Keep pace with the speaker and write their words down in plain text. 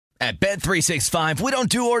At Bet365, we don't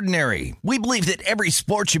do ordinary. We believe that every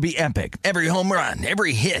sport should be epic. Every home run,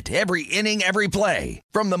 every hit, every inning, every play.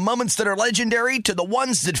 From the moments that are legendary to the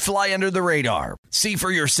ones that fly under the radar. See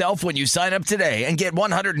for yourself when you sign up today and get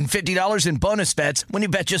 $150 in bonus bets when you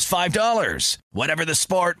bet just $5. Whatever the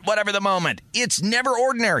sport, whatever the moment, it's never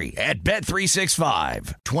ordinary at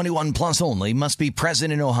Bet365. 21 plus only. Must be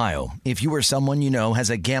present in Ohio. If you or someone you know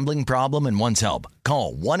has a gambling problem and wants help,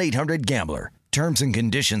 call 1-800-GAMBLER. Terms and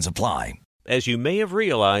conditions apply. As you may have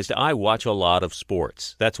realized, I watch a lot of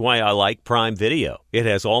sports. That's why I like Prime Video. It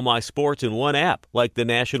has all my sports in one app, like the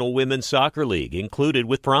National Women's Soccer League, included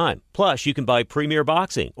with Prime. Plus, you can buy Premier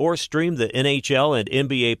Boxing or stream the NHL and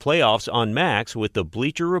NBA playoffs on Max with the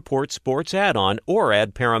Bleacher Report Sports add-on, or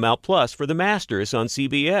add Paramount Plus for the Masters on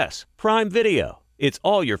CBS. Prime Video. It's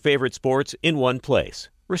all your favorite sports in one place.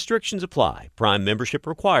 Restrictions apply. Prime membership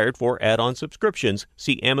required for add-on subscriptions.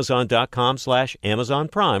 See Amazon.com/Amazon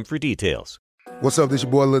Prime for details. What's up, this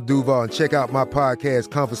your boy Lil Duval, and check out my podcast,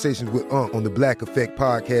 Conversations with Unc, on the Black Effect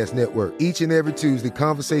Podcast Network. Each and every Tuesday,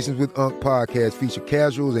 Conversations with Unc podcast feature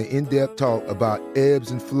casuals and in-depth talk about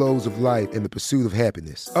ebbs and flows of life and the pursuit of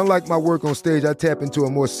happiness. Unlike my work on stage, I tap into a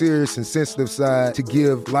more serious and sensitive side to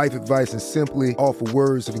give life advice and simply offer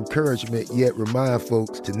words of encouragement, yet remind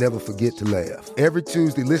folks to never forget to laugh. Every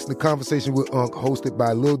Tuesday, listen to Conversation with Unc, hosted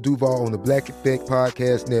by Lil Duval on the Black Effect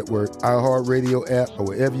Podcast Network, iHeartRadio app, or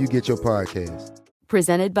wherever you get your podcasts.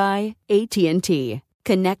 Presented by AT&T.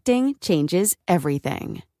 Connecting changes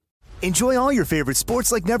everything. Enjoy all your favorite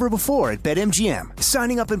sports like never before at BetMGM.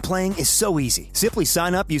 Signing up and playing is so easy. Simply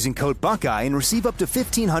sign up using code Buckeye and receive up to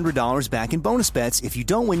 $1,500 back in bonus bets if you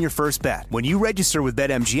don't win your first bet. When you register with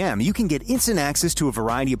BetMGM, you can get instant access to a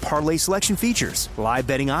variety of parlay selection features, live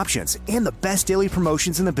betting options, and the best daily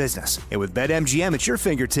promotions in the business. And with BetMGM at your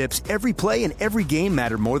fingertips, every play and every game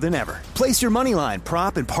matter more than ever. Place your moneyline,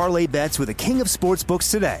 prop, and parlay bets with the king of sportsbooks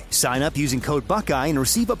today. Sign up using code Buckeye and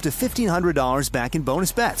receive up to $1,500 back in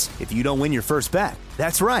bonus bets if you don't win your first bet.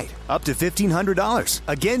 That's right, up to $1,500.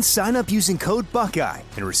 Again, sign up using code Buckeye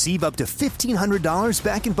and receive up to $1,500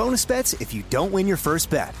 back in bonus bets if you don't win your first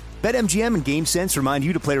bet. BetMGM and GameSense remind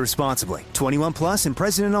you to play responsibly. 21 plus and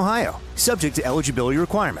present in Ohio. Subject to eligibility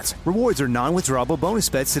requirements. Rewards are non-withdrawable bonus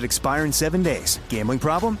bets that expire in 7 days. Gambling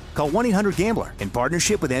problem? Call 1-800-GAMBLER in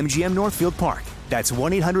partnership with MGM Northfield Park. That's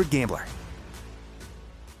 1-800-GAMBLER.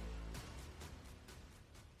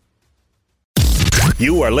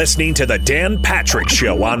 You are listening to The Dan Patrick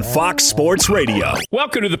Show on Fox Sports Radio.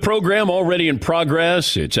 Welcome to the program, already in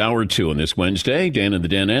progress. It's hour 2 on this Wednesday. Dan and the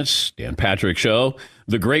Danettes, Dan Patrick Show.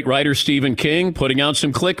 The great writer Stephen King putting out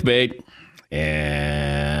some clickbait.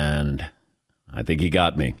 And I think he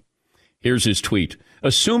got me. Here's his tweet.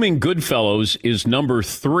 Assuming Goodfellas is number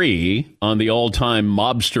 3 on the all-time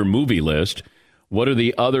mobster movie list, what are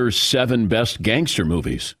the other 7 best gangster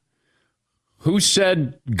movies? Who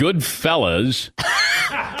said Goodfellas?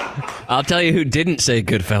 I'll tell you who didn't say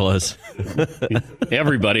Goodfellas.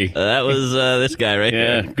 Everybody. That was this guy right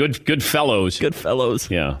here. Yeah, good fellows. Good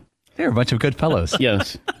fellows. Yeah. They're a bunch of good fellows.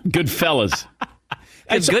 Yes. Good fellas.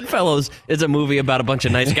 Goodfellas is a movie about a bunch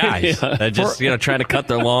of nice guys that just, trying to cut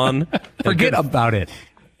their lawn. Forget about it.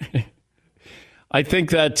 I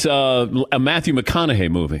think that's a Matthew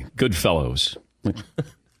McConaughey movie, Goodfellas.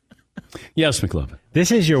 Yes, McLovin.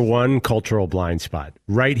 This is your one cultural blind spot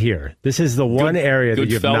right here. This is the one area that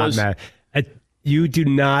you have not met. You do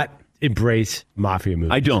not embrace mafia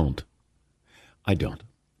movies. I don't.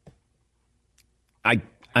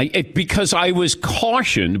 Because I was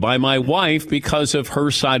cautioned by my wife because of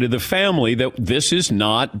her side of the family that this is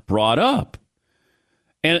not brought up.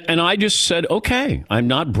 And I just said, okay, I'm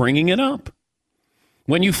not bringing it up.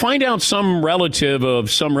 When you find out some relative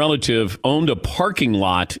owned a parking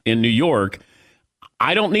lot in New York,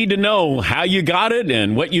 I don't need to know how you got it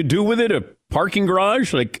and what you do with it, a parking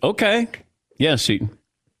garage. Like, okay. Yes, Eaton.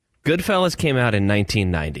 Goodfellas came out in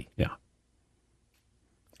 1990. Yeah.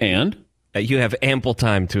 And? You have ample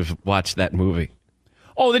time to watch that movie.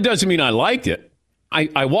 Oh, that doesn't mean I liked it.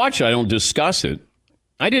 I watch it. I don't discuss it.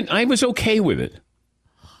 I was okay with it.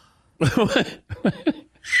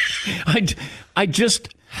 I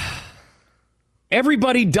just...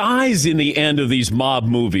 Everybody dies in the end of these mob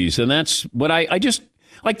movies, and that's what I just...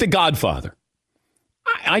 Like The Godfather.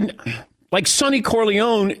 Like Sonny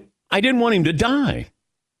Corleone, I didn't want him to die.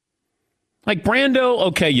 Like Brando,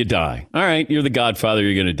 okay, you die. All right, you're the Godfather,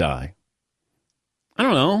 you're going to die. I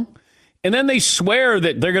don't know. And then they swear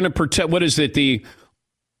that they're going to protect, what is it, the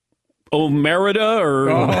Omerta or...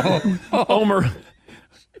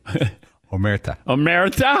 Omerta.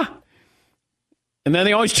 Omerta. And then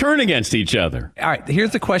they always turn against each other. All right,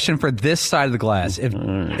 here's the question for this side of the glass.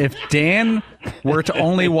 If Dan were to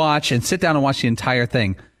only watch and sit down and watch the entire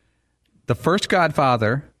thing, the first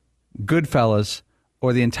Godfather, Goodfellas,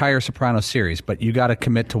 or the entire Sopranos series, but you got to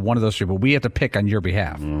commit to one of those three, but we have to pick on your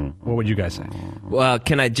behalf. What would you guys say? Well,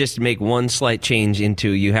 can I just make one slight change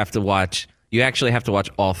into you actually have to watch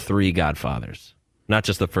all three Godfathers, not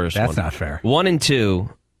just the first one. That's not fair. 1 and 2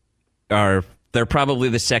 they're probably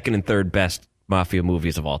the second and third best mafia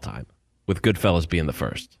movies of all time, with Goodfellas being the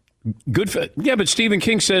first. Yeah, but Stephen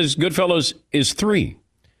King says Goodfellas is 3.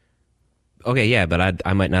 Okay, yeah, but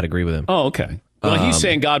I might not agree with him. Oh, okay. Well, he's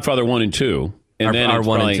saying Godfather 1 and 2, and then it's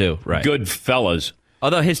 1 and 2, right? Goodfellas.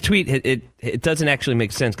 Although his tweet, it doesn't actually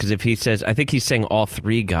make sense, because if he says, I think he's saying all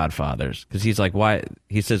 3 Godfathers, because he's like, why?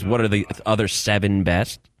 He says, what are the other 7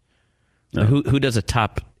 best? No. Who does a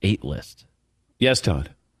top 8 list? Yes, Todd.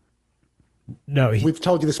 No, we've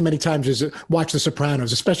told you this many times, is watch The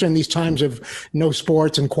Sopranos, especially in these times of no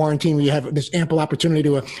sports and quarantine, where you have this ample opportunity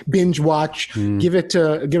to binge watch. Give it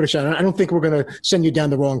a shot. I don't think we're going to send you down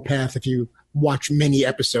the wrong path if you watch many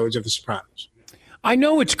episodes of The Sopranos. I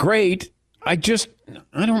know it's great. I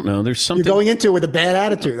don't know. There's something. You're going into it with a bad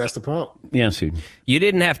attitude. That's the problem. Yes, you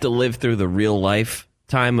didn't have to live through the real life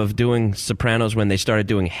time of doing Sopranos when they started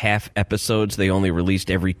doing half episodes. They only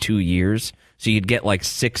released every 2 years. So you'd get like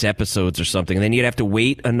 6 episodes or something, and then you'd have to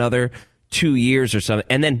wait another 2 years or something,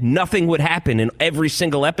 and then nothing would happen in every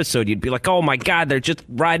single episode. You'd be like, oh my God, they're just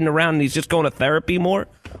riding around and he's just going to therapy more?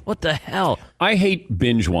 What the hell? I hate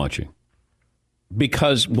binge watching,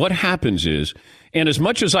 because what happens is, and as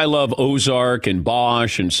much as I love Ozark and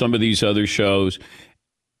Bosch and some of these other shows,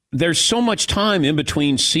 there's so much time in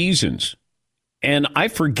between seasons, and I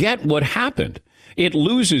forget what happened. It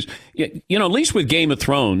loses, at least with Game of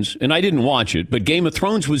Thrones, and I didn't watch it, but Game of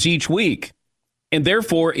Thrones was each week. And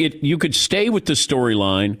therefore, you could stay with the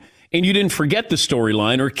storyline, and you didn't forget the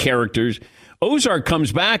storyline or characters. Ozark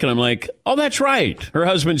comes back, and I'm like, oh, that's right. Her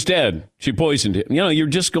husband's dead. She poisoned him. You're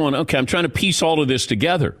just going, okay, I'm trying to piece all of this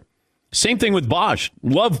together. Same thing with Bosch.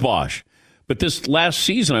 Love Bosch. But this last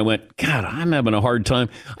season, I went, God, I'm having a hard time.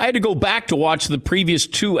 I had to go back to watch the previous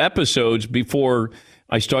 2 episodes before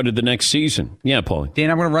I started the next season. Yeah, Paulie.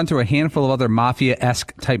 Dan, I'm going to run through a handful of other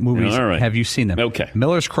mafia-esque type movies. All right. Have you seen them? Okay.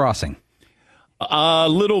 Miller's Crossing. A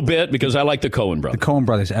little bit, because I like the Coen brothers. The Coen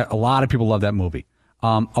brothers. A lot of people love that movie.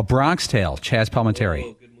 A Bronx Tale, Chaz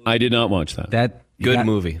Palminteri. I did not watch that. Good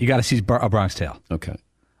movie. You got to see A Bronx Tale. Okay.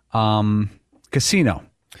 Casino.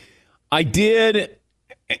 I did,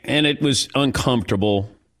 and it was uncomfortable.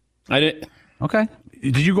 I did. Okay.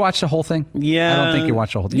 Did you watch the whole thing? Yeah. I don't think you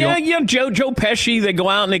watched the whole thing. Yeah. Joe Pesci, they go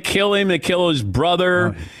out and they kill him. They kill his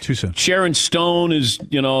brother. Oh, too soon. Sharon Stone is,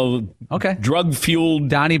 okay, drug-fueled.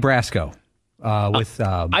 Donnie Brasco with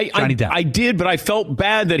Johnny Depp. I did, but I felt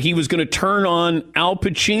bad that he was going to turn on Al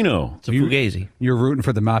Pacino. It's a fugazi. You're rooting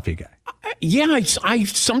for the mafia guy. I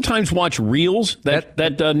sometimes watch Reels,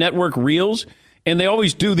 that network Reels, and they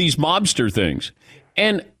always do these mobster things.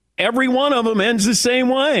 And every one of them ends the same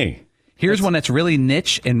way. Here's one that's really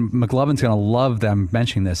niche, and McLovin's going to love them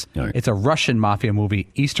mentioning this. Right. It's a Russian mafia movie,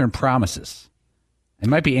 Eastern Promises. It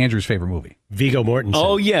might be Andrew's favorite movie. Viggo Mortensen.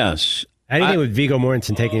 Oh, yes. Anything with Viggo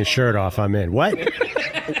Mortensen taking his shirt off, I'm in. What?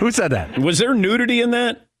 Who said that? Was there nudity in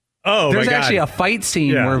that? Oh, There's my God. actually a fight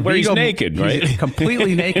scene where he's Viggo, naked, right? He's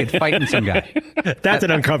completely naked fighting some guy. That's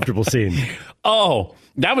an uncomfortable scene. Oh,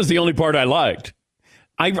 that was the only part I liked.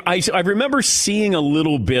 I remember seeing a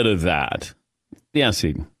little bit of that. Yes,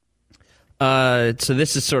 Eden. So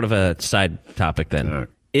this is sort of a side topic then. Right.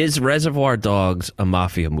 Is Reservoir Dogs a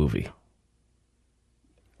mafia movie?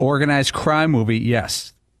 Organized crime movie,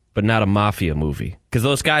 yes. But not a mafia movie? Because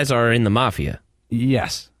those guys are in the mafia.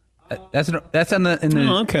 Yes. That's in the...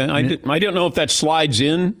 Oh, okay. I don't know if that slides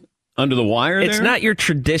in under the wire It's there. not your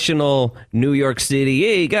traditional New York City,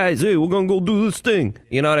 hey guys, we're going to go do this thing.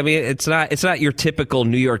 You know what I mean? It's not your typical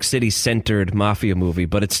New York City centered mafia movie,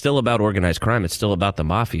 but it's still about organized crime. It's still about the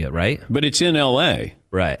mafia, right? But it's in L.A.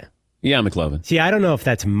 Right. Yeah, McLovin. See, I don't know if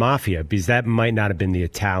that's mafia, because that might not have been the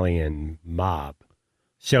Italian mob.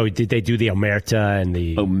 So did they do the omerta and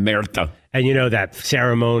the... Omerta. And that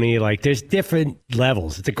ceremony, like there's different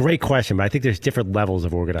levels. It's a great question, but I think there's different levels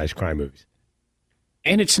of organized crime movies.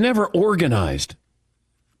 And it's never organized.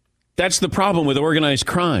 That's the problem with organized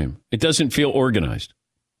crime. It doesn't feel organized.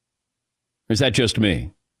 Or is that just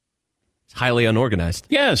me? It's highly unorganized.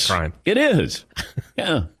 Yes, crime. It is.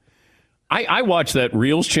 Yeah. I watch that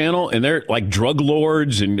Reels channel, and they're like drug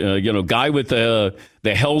lords and, guy with the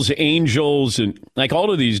Hells Angels and like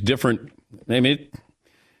all of these different, kind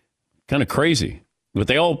of crazy. But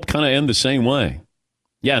they all kind of end the same way.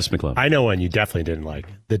 Yes, McLovin. I know one you definitely didn't like.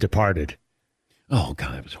 The Departed. Oh,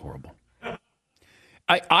 God, that was horrible.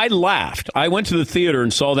 I laughed. I went to the theater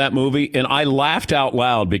and saw that movie, and I laughed out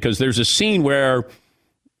loud because there's a scene where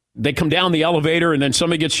they come down the elevator, and then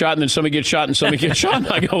somebody gets shot, and then somebody gets shot, and somebody gets shot. And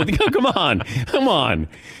I go, come on.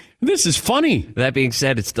 This is funny. That being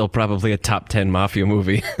said, it's still probably a top 10 mafia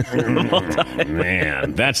movie.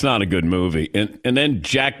 Man, that's not a good movie. And then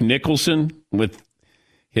Jack Nicholson with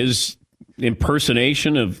his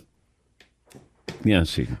impersonation of... Yeah,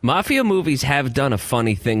 see. Mafia movies have done a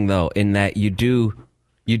funny thing, though, in that you do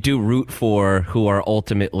root for who are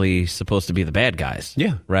ultimately supposed to be the bad guys.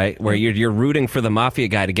 Yeah. Right? Where you're rooting for the mafia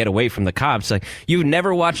guy to get away from the cops. Like, you've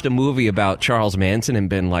never watched a movie about Charles Manson and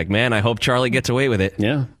been like, man, I hope Charlie gets away with it.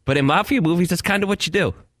 Yeah. But in mafia movies, that's kind of what you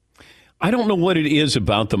do. I don't know what it is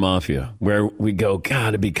about the mafia where we go, God,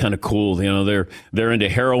 it'd be kind of cool. You know, they're into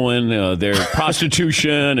heroin, they're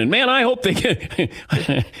prostitution, and man, I hope they get.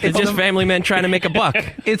 It's just family men trying to make a buck.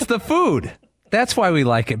 It's the food. That's why we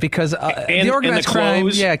like it, because the organized crime,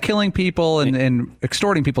 killing people and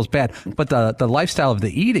extorting people is bad, but the lifestyle of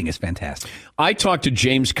the eating is fantastic. I talked to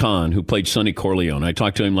James Caan, who played Sonny Corleone. I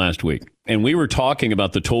talked to him last week, and we were talking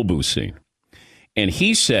about the toll booth scene. And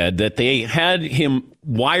he said that they had him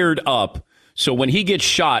wired up, so when he gets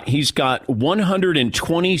shot, he's got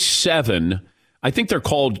 127, I think they're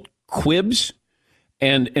called quibs,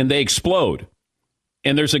 and they explode.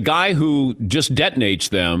 And there's a guy who just detonates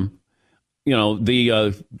them, you know,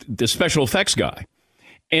 the special effects guy.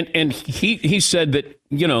 And he said that,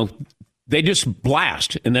 you know, they just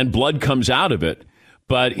blast and then blood comes out of it.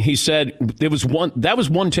 But he said that was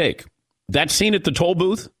one take. That scene at the toll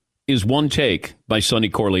booth is one take by Sonny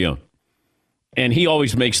Corleone. And he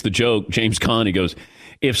always makes the joke, James Caan, he goes,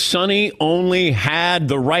 if Sonny only had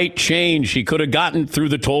the right change, he could have gotten through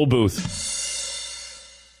the toll booth.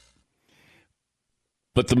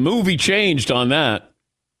 But the movie changed on that.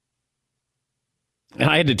 And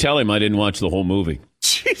I had to tell him I didn't watch the whole movie.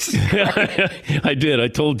 Jesus. I did. I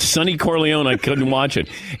told Sonny Corleone I couldn't watch it.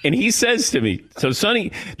 And he says to me,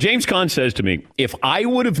 James Caan says to me, if I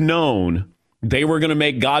would have known they were going to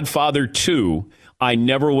make Godfather 2, I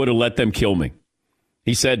never would have let them kill me.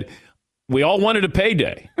 He said, we all wanted a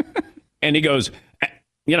payday. And he goes,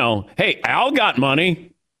 you know, hey, Al got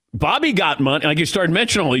money. Bobby got money. Like, he started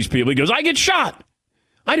mentioning all these people. He goes, I get shot.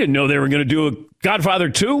 I didn't know they were going to do a Godfather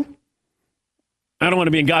 2. I don't want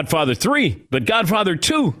to be in Godfather 3, but Godfather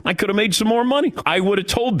 2, I could have made some more money. I would have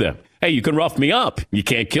told them, hey, you can rough me up. You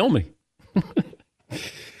can't kill me.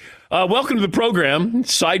 Welcome to the program.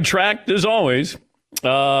 Sidetracked as always.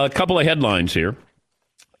 A couple of headlines here.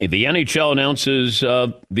 The NHL announces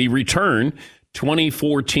the return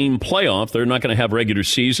 2014 playoff. They're not going to have regular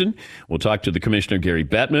season. We'll talk to the commissioner, Gary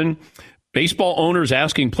Bettman. Baseball owners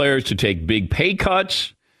asking players to take big pay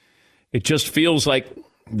cuts. It just feels like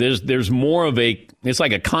there's more of it's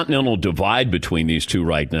like a continental divide between these two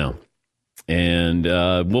right now. And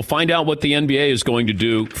we'll find out what the NBA is going to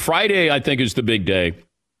do. Friday, I think, is the big day.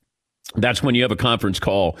 That's when you have a conference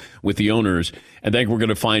call with the owners. I think we're going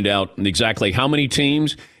to find out exactly how many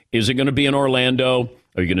teams. Is it going to be in Orlando?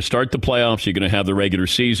 Are you going to start the playoffs? Are you going to have the regular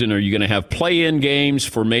season? Are you going to have play-in games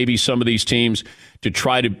for maybe some of these teams to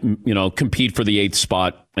try to, you know, compete for the 8th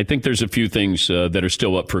spot? I think there's a few things that are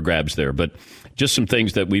still up for grabs there, but just some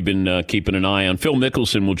things that we've been keeping an eye on. Phil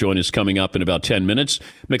Mickelson will join us coming up in about 10 minutes.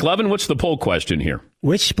 McLovin, what's the poll question here?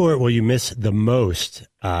 Which sport will you miss the most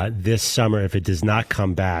this summer if it does not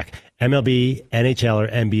come back? MLB, NHL, or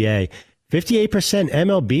NBA? 58%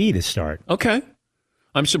 MLB to start. Okay.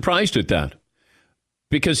 I'm surprised at that.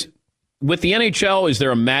 Because with the NHL, is there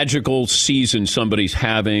a magical season somebody's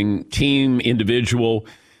having, team, individual?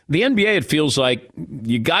 The NBA, it feels like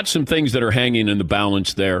you got some things that are hanging in the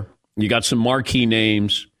balance there. You got some marquee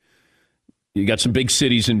names. You got some big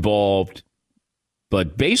cities involved.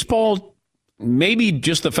 But baseball, maybe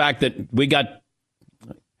just the fact that we got,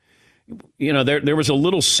 you know, there was a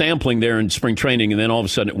little sampling there in spring training, and then all of a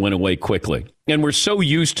sudden it went away quickly. And we're so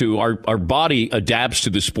used to, our body adapts to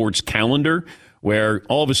the sports calendar, where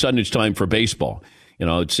all of a sudden it's time for baseball. You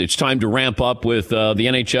know, it's time to ramp up with the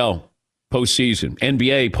NHL postseason,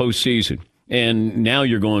 NBA postseason. And now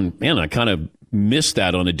you're going, man, I kind of miss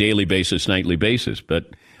that on a daily basis, nightly basis. But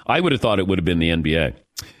I would have thought it would have been the NBA.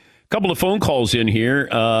 Couple of phone calls in here.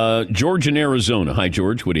 George in Arizona. Hi,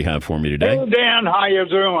 George. What do you have for me today? Hey, Dan. How you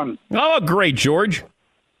doing? Oh, great, George.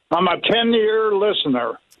 I'm a 10-year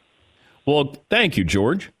listener. Well, thank you,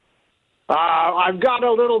 George. I've got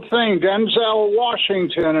a little thing. Denzel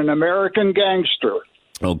Washington, an American Gangster.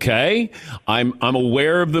 Okay. I'm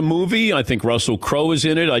aware of the movie. I think Russell Crowe is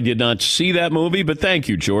in it. I did not see that movie, but thank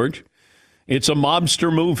you, George. It's a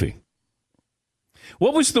mobster movie.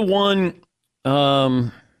 What was the one?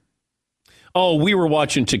 We were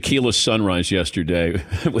watching Tequila Sunrise yesterday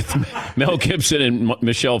with Mel Gibson and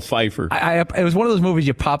Michelle Pfeiffer. It was one of those movies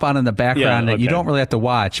you pop on in the background that you don't really have to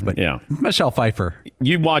watch, but yeah. Michelle Pfeiffer.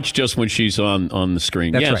 You watch just when she's on the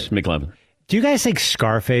screen. That's yes, right. McLevin. Do you guys think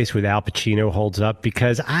Scarface with Al Pacino holds up?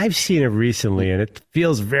 Because I've seen it recently, and it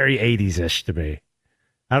feels very 80s-ish to me.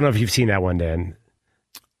 I don't know if you've seen that one, Dan.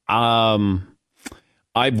 I've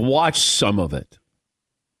watched some of it.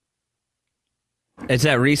 Is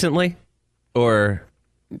that recently? Or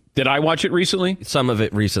did I watch it recently? Some of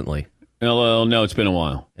it recently. Well, no, it's been a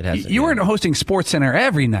while. It hasn't. You weren't hosting Sports Center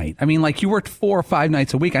every night. I mean, like you worked 4 or 5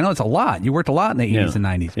 nights a week. I know it's a lot. You worked a lot in the 80s and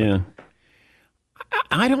 90s. Yeah.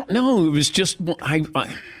 I don't know. It was just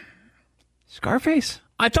Scarface?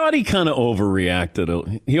 I thought he kind of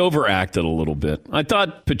overreacted. He overacted a little bit. I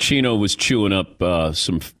thought Pacino was chewing up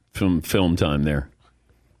some film time there.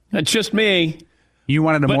 That's just me. You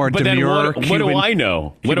wanted a more demure what do I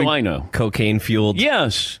know? What do I know? Cocaine fueled.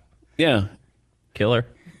 Yes. Yeah. Killer.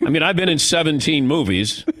 I mean, I've been in 17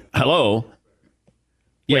 movies. Hello.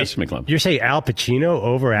 Yes, McClellan. You're saying Al Pacino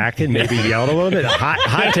overacted, maybe yelled a little bit?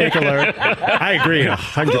 Hot take alert. I agree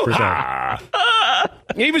 100%.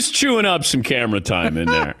 He was chewing up some camera time in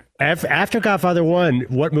there. After Godfather 1,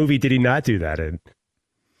 what movie did he not do that in?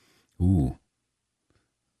 Ooh.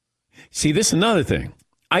 See, this is another thing.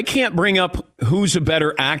 I can't bring up who's a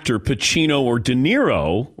better actor, Pacino or De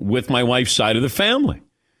Niro, with my wife's side of the family.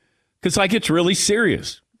 Because I get really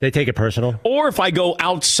serious. They take it personal? Or if I go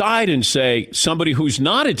outside and say somebody who's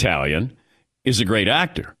not Italian is a great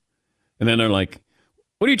actor. And then they're like,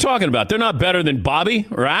 what are you talking about? They're not better than Bobby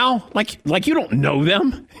or Al? Like you don't know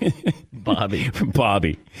them? Bobby De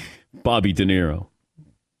Niro.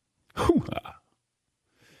 All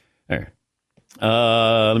right.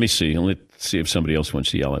 Let me see. Let's see if somebody else wants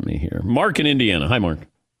to yell at me here. Mark in Indiana. Hi, Mark.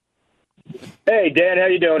 Hey, Dan. How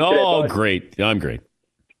you doing? Oh, great. I'm great.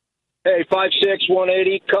 Hey, 5'6",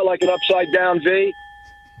 180, cut like an upside-down V.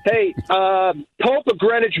 Hey, Pope of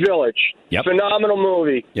Greenwich Village. Yep. Phenomenal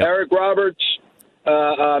movie. Yep. Eric Roberts,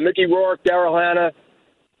 Mickey Rourke, Daryl Hannah.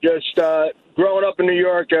 Just growing up in New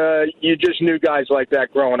York, you just knew guys like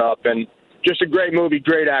that growing up. And just a great movie,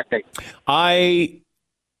 great acting. I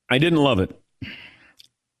didn't love it.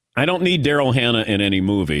 I don't need Daryl Hannah in any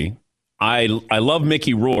movie. I love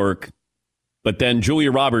Mickey Rourke, but then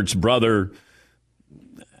Julia Roberts' brother,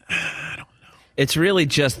 I don't know. It's really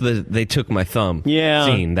just they took my thumb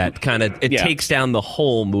scene that kind of, takes down the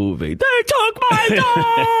whole movie. They took my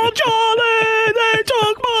thumb, Charlie! They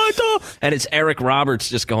took my thumb! And it's Eric Roberts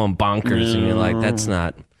just going bonkers, and you're like, that's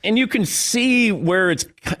not... And you can see where it's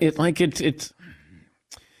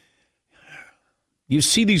you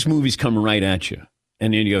see these movies come right at you.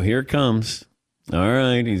 And then you go, here it comes. All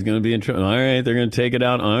right, he's going to be in trouble. All right, they're going to take it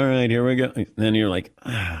out. All right, here we go. And then you're like,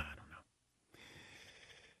 I don't know.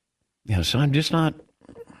 Yeah, so I'm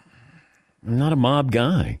not a mob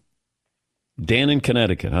guy. Dan in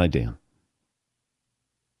Connecticut. Hi, Dan.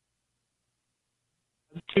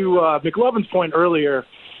 To McLovin's point earlier,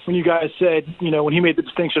 when you guys said, when he made the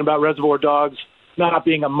distinction about Reservoir Dogs not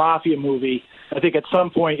being a mafia movie, I think at some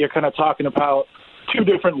point you're kind of talking about two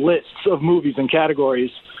different lists of movies and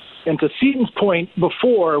categories. And to Seaton's point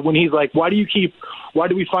before, when he's like, why do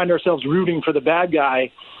we find ourselves rooting for the bad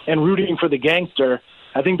guy and rooting for the gangster?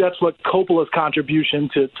 I think that's what Coppola's contribution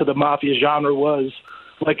to the mafia genre was,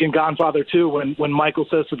 like in Godfather 2, when Michael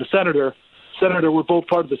says to the Senator, we're both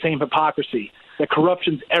part of the same hypocrisy, that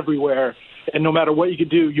corruption's everywhere, and no matter what you can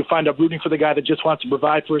do, you find out rooting for the guy that just wants to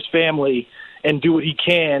provide for his family and do what he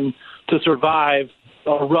can to survive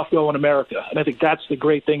a rough go in America. And I think that's the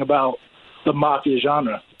great thing about the mafia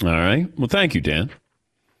genre. All right. Well, thank you, Dan.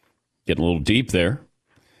 Getting a little deep there.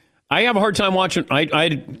 I have a hard time watching.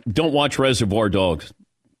 I don't watch Reservoir Dogs.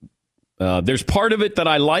 There's part of it that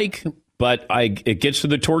I like, but it gets to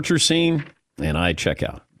the torture scene, and I check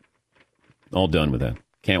out. All done with that.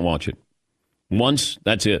 Can't watch it. Once,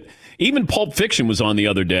 that's it. Even Pulp Fiction was on the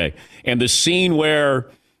other day, and the scene where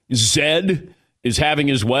Zed is having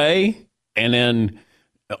his way, and then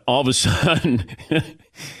all of a sudden,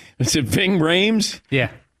 is it Ving Rhames?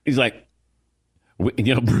 Yeah. He's like,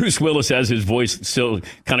 Bruce Willis has his voice still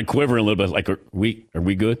kind of quivering a little bit, like, are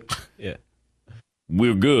we good? Yeah.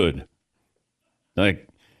 We're good. Like,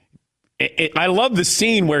 I love the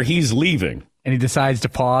scene where he's leaving. And he decides to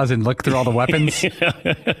pause and look through all the weapons.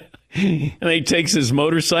 And he takes his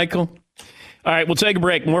motorcycle. All right, we'll take a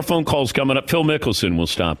break. More phone calls coming up. Phil Mickelson will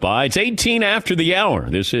stop by. It's 18 after the hour.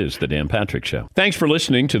 This is The Dan Patrick Show. Thanks for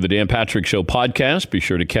listening to The Dan Patrick Show podcast. Be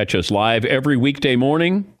sure to catch us live every weekday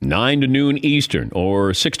morning, 9 to noon Eastern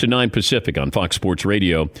or 6 to 9 Pacific on Fox Sports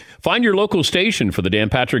Radio. Find your local station for The Dan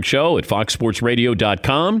Patrick Show at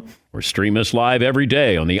foxsportsradio.com or stream us live every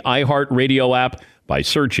day on the iHeartRadio app by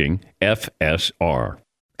searching FSR.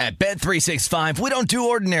 At Bet365, we don't do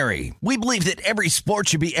ordinary. We believe that every sport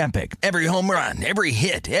should be epic. Every home run, every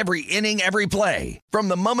hit, every inning, every play. From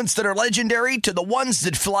the moments that are legendary to the ones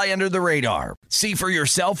that fly under the radar. See for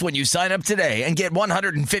yourself when you sign up today and get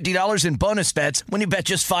 $150 in bonus bets when you bet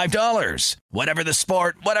just $5. Whatever the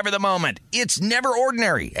sport, whatever the moment, it's never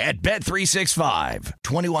ordinary at Bet365.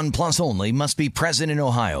 21 plus only. Must be present in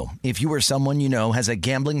Ohio. If you or someone you know has a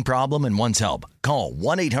gambling problem and wants help, call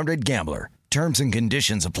 1-800-GAMBLER. Terms and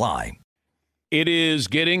conditions apply. It is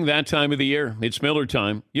getting that time of the year. It's Miller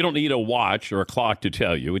time. You don't need a watch or a clock to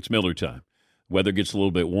tell you. It's Miller time. Weather gets a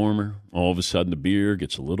little bit warmer. All of a sudden, the beer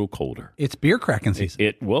gets a little colder. It's beer cracking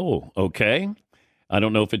season. Whoa, okay. I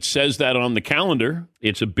don't know if it says that on the calendar.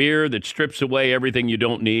 It's a beer that strips away everything you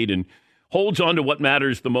don't need and holds on to what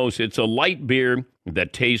matters the most. It's a light beer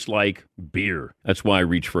that tastes like beer. That's why I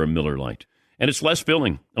reach for a Miller Lite. And it's less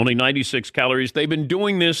filling, only 96 calories. They've been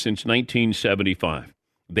doing this since 1975.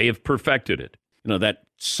 They have perfected it. You know, that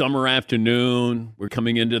summer afternoon, we're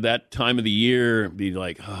coming into that time of the year, be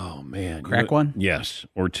like, oh, man. Crack one? Yes,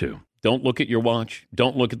 or two. Don't look at your watch.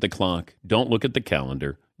 Don't look at the clock. Don't look at the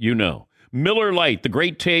calendar. You know. Miller Lite, the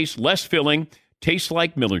great taste, less filling, tastes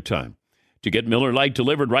like Miller time. To get Miller Lite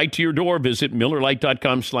delivered right to your door, visit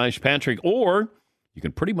MillerLite.com/Patrick, or you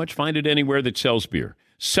can pretty much find it anywhere that sells beer.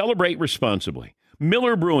 Celebrate responsibly.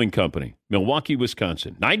 Miller Brewing Company, Milwaukee,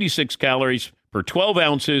 Wisconsin. 96 calories per 12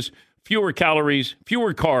 ounces, fewer calories,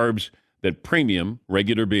 fewer carbs than premium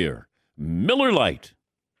regular beer. Miller Lite.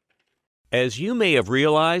 As you may have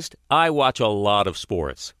realized, I watch a lot of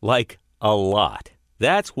sports, like a lot.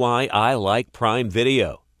 That's why I like Prime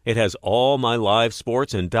Video. It has all my live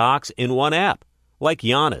sports and docs in one app, like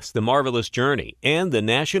Giannis, The Marvelous Journey, and the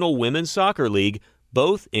National Women's Soccer League,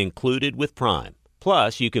 both included with Prime.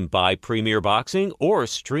 Plus, you can buy Premier Boxing or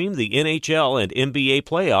stream the NHL and NBA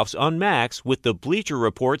playoffs on Max with the Bleacher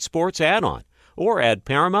Report Sports add-on, or add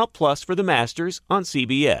Paramount Plus for the Masters on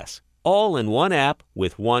CBS. All in one app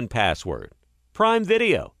with one password. Prime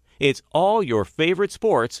Video. It's all your favorite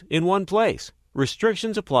sports in one place.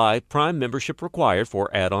 Restrictions apply. Prime membership required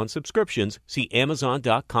for add-on subscriptions. See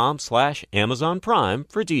Amazon.com/Amazon Prime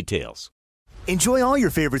for details. Enjoy all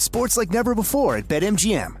your favorite sports like never before at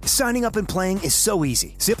BetMGM. Signing up and playing is so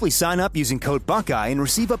easy. Simply sign up using code Buckeye and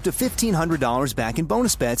receive up to $1,500 back in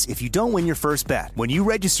bonus bets if you don't win your first bet. When you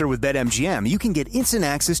register with BetMGM, you can get instant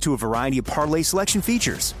access to a variety of parlay selection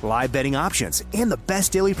features, live betting options, and the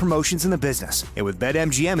best daily promotions in the business. And with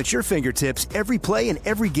BetMGM at your fingertips, every play and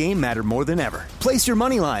every game matter more than ever. Place your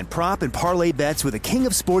moneyline, prop, and parlay bets with the king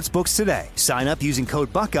of sportsbooks today. Sign up using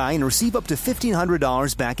code Buckeye and receive up to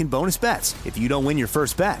 $1,500 back in bonus bets if you don't win your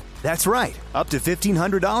first bet. That's right, up to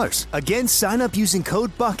 $1,500. Again, sign up using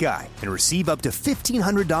code Buckeye and receive up to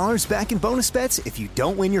 $1,500 back in bonus bets if you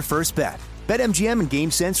don't win your first bet. BetMGM and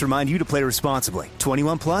GameSense remind you to play responsibly.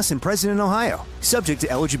 21 plus and present in Ohio. Subject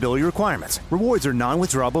to eligibility requirements. Rewards are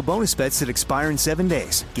non-withdrawable bonus bets that expire in 7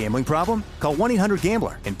 days. Gambling problem? Call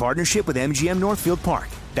 1-800-GAMBLER in partnership with MGM Northfield Park.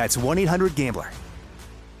 That's 1-800-GAMBLER.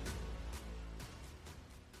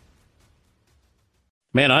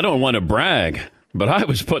 Man, I don't want to brag, but I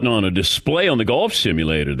was putting on a display on the golf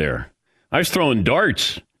simulator there. I was throwing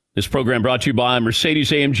darts. This program brought to you by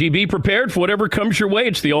Mercedes-AMG. Be prepared for whatever comes your way.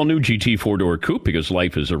 It's the all-new GT four-door coupe because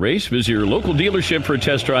life is a race. Visit your local dealership for a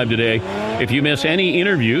test drive today. If you miss any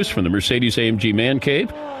interviews from the Mercedes-AMG Man Cave,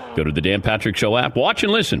 go to the Dan Patrick Show app. Watch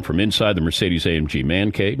and listen from inside the Mercedes-AMG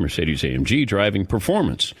Man Cave. Mercedes-AMG driving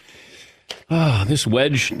performance. This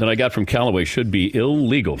wedge that I got from Callaway should be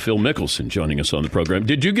illegal. Phil Mickelson joining us on the program.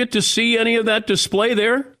 Did you get to see any of that display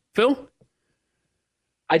there, Phil?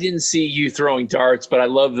 I didn't see you throwing darts, but I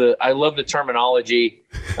love the terminology.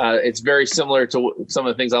 It's very similar to some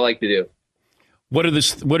of the things I like to do. What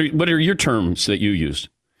are your terms that you used?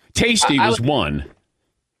 Tasty was one.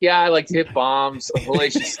 Yeah, I like to hit bombs.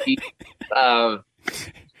 Hellacious steep. I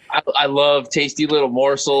love tasty little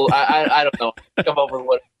morsel. I don't know. Come up with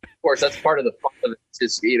what. Of course, that's part of the fun of it. It's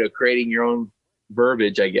just, creating your own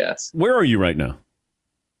verbiage, I guess. Where are you right now?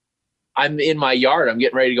 I'm in my yard. I'm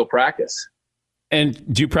getting ready to go practice.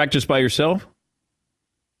 And do you practice by yourself?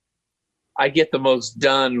 I get the most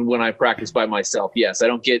done when I practice by myself. Yes, I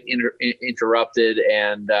don't get interrupted,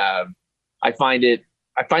 and I find it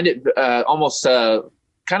almost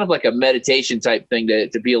kind of like a meditation type thing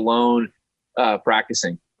to be alone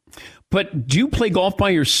practicing. But do you play golf by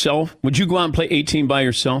yourself? Would you go out and play 18 by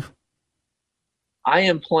yourself? I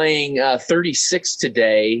am playing 36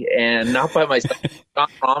 today, and not by myself. John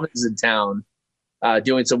Rahm is in town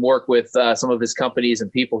doing some work with some of his companies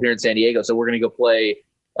and people here in San Diego. So we're going to go play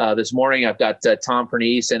this morning. I've got Tom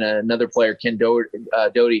Pernice and another player, Ken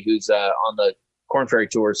Doty, who's on the Korn Ferry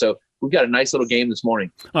Tour. So we've got a nice little game this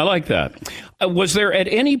morning. I like that. Was there at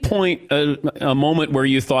any point a moment where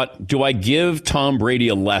you thought, do I give Tom Brady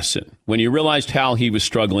a lesson, when you realized how he was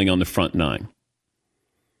struggling on the front nine?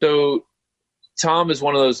 So Tom is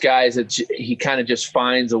one of those guys that he kind of just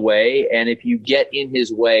finds a way. And if you get in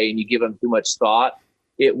his way and you give him too much thought,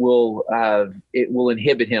 it will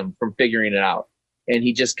inhibit him from figuring it out. And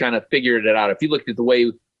he just kind of figured it out. If you looked at the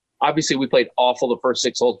way, obviously we played awful the first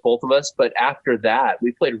 6 holes, both of us, but after that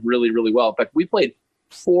we played really, really well. In fact, we played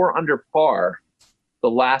 4 under par the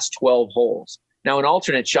last 12 holes. Now, an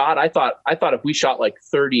alternate shot, I thought if we shot like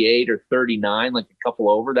 38 or 39, like a couple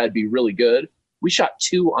over, that'd be really good. We shot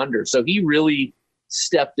 2 under, so he really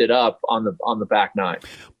stepped it up on the back nine.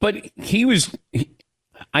 But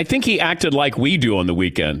I think he acted like we do on the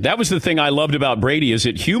weekend. That was the thing I loved about Brady, is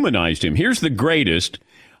it humanized him. Here's the greatest,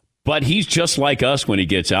 but he's just like us when he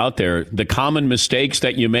gets out there. The common mistakes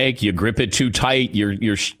that you make, you grip it too tight,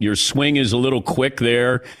 your swing is a little quick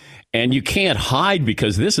there, and you can't hide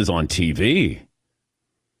because this is on TV.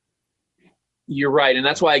 You're right, and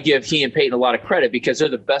that's why I give he and Peyton a lot of credit, because they're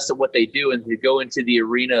the best at what they do, and to go into the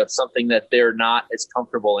arena of something that they're not as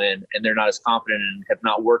comfortable in and they're not as confident in and have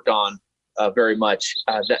not worked on very much.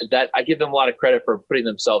 That I give them a lot of credit for putting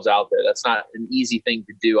themselves out there. That's not an easy thing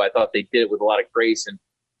to do. I thought they did it with a lot of grace and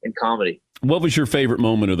comedy. What was your favorite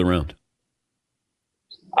moment of the round?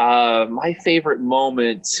 My favorite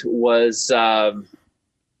moment was, I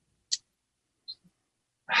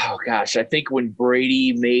think when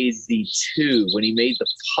Brady made when he made the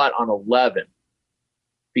putt on 11,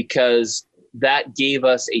 because that gave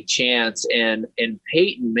us a chance. And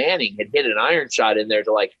Peyton Manning had hit an iron shot in there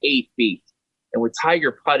to like 8 feet. And with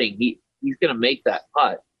Tiger putting, he's going to make that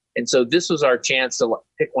putt. And so this was our chance to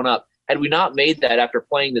pick one up. Had we not made that after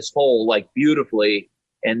playing this hole like beautifully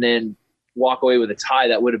and then walk away with a tie,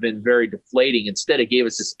 that would have been very deflating. Instead, it gave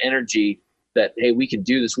us this energy that, hey, we can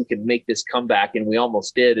do this. We can make this comeback. And we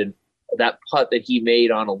almost did. And that putt that he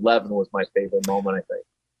made on 11 was my favorite moment, I think.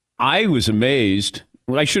 I was amazed.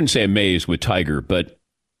 Well, I shouldn't say amazed with Tiger, but,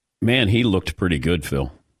 man, he looked pretty good,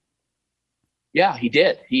 Phil. Yeah, he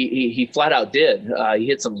did. He flat out did. He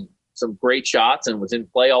hit some great shots and was in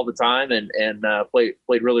play all the time and played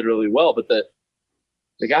really, really well. But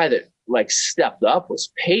the guy that like stepped up was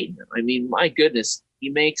Peyton. I mean, my goodness, he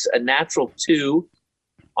makes a natural 2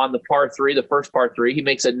 on the par 3, the first par 3. He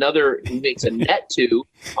makes a net 2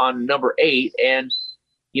 on number 8, and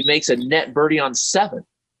he makes a net birdie on 7.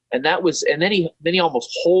 And then he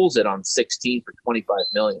almost holes it on 16 for $25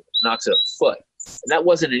 million. Knocks it a foot. And that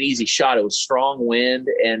wasn't an easy shot. It was strong wind,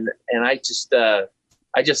 and I just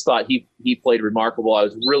thought he played remarkable. I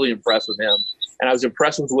was really impressed with him, and I was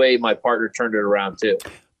impressed with the way my partner turned it around too.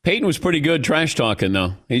 Peyton was pretty good trash talking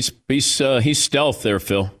though. He's stealth there,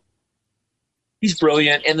 Phil. He's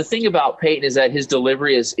brilliant, and the thing about Peyton is that his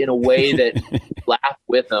delivery is in a way that you laugh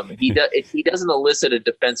with him. He doesn't elicit a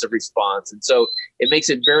defensive response, and so it makes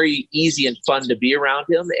it very easy and fun to be around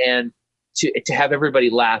him and to have everybody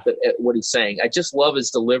laugh at what he's saying. I just love his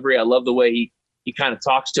delivery. I love the way he kind of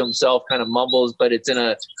talks to himself, kind of mumbles, but it's in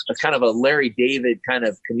a kind of a Larry David kind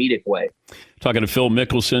of comedic way. Talking to Phil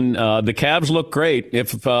Mickelson, the Cavs look great.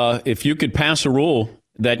 If you could pass a rule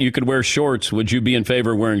that you could wear shorts, would you be in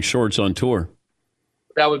favor of wearing shorts on tour?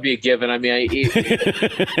 That would be a given. I mean,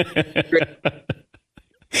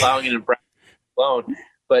 allowing an impression alone,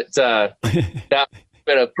 but that's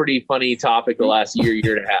been a pretty funny topic the last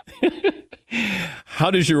year and a half.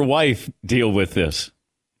 How does your wife deal with this?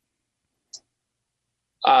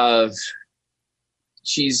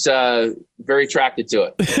 She's very attracted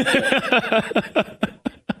to it.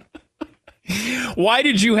 Why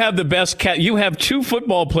did you have the best you have 2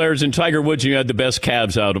 football players in Tiger Woods, and you had the best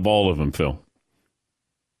Cavs out of all of them, Phil?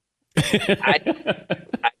 I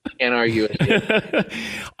can't argue with you.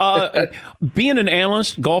 Being an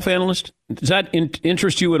analyst, golf analyst, does that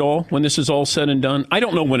interest you at all when this is all said and done? I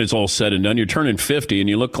don't know when it's all said and done. You're turning 50 and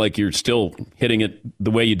you look like you're still hitting it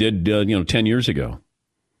the way you did 10 years ago.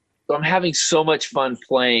 So I'm having so much fun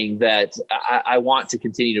playing that I want to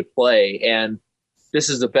continue to play. And this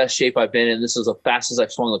is the best shape I've been in. This is the fastest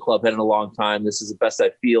I've swung the club head in a long time. This is the best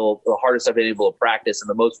I feel, the hardest I've been able to practice, and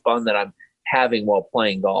the most fun that I'm having while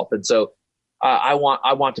playing golf. And so I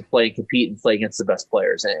want to play and compete and play against the best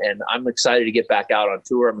players. And I'm excited to get back out on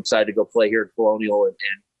tour. I'm excited to go play here at Colonial and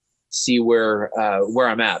see where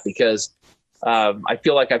I'm at, because I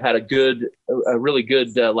feel like I've had a really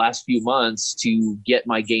good last few months to get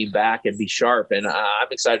my game back and be sharp. And I'm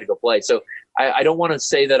excited to go play. So I don't want to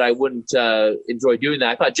say that I wouldn't enjoy doing that.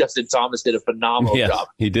 I thought Justin Thomas did a phenomenal job.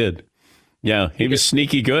 He did. Yeah, he was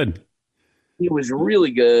sneaky good. He was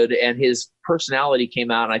really good, and his personality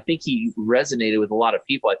came out, and I think he resonated with a lot of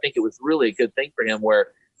people. I think it was really a good thing for him, where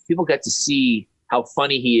people got to see how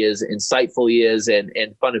funny he is, insightful he is, and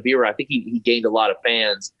fun to be around. I think he gained a lot of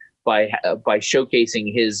fans by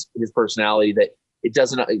showcasing his personality that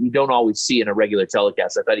you don't always see in a regular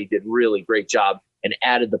telecast. I thought he did really great job and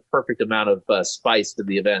added the perfect amount of spice to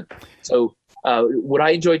the event. So would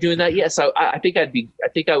I enjoy doing that? Yes, I think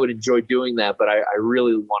I would enjoy doing that, but I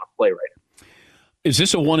really want to play right now. Is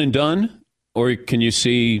this a one and done, or can you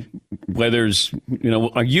see whether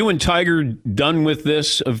are you and Tiger done with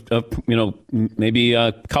this of maybe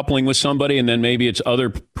coupling with somebody, and then maybe it's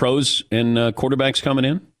other pros and quarterbacks coming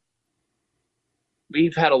in?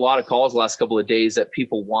 We've had a lot of calls the last couple of days that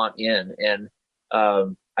people want in, and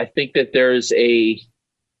I think that there's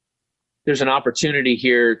an opportunity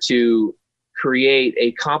here to create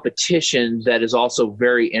a competition that is also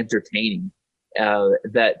very entertaining.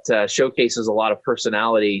 That showcases a lot of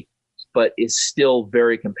personality, but is still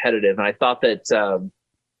very competitive. And I thought that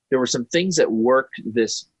there were some things that worked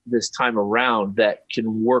this time around that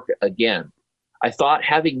can work again. I thought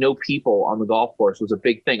having no people on the golf course was a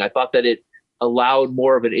big thing. I thought that it allowed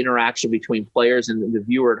more of an interaction between players, and the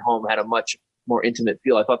viewer at home had a much more intimate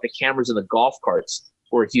feel. I thought the cameras in the golf carts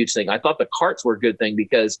were a huge thing. I thought the carts were a good thing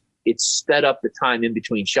because it sped up the time in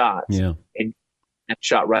between shots and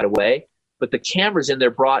shot right away. But the cameras in there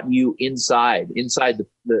brought you inside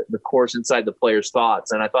the course, inside the player's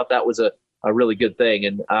thoughts. And I thought that was a really good thing.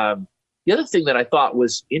 And the other thing that I thought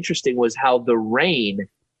was interesting was how the rain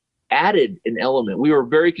added an element. We were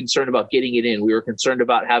very concerned about getting it in. We were concerned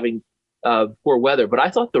about having poor weather. But I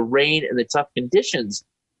thought the rain and the tough conditions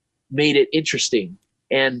made it interesting.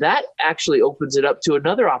 And that actually opens it up to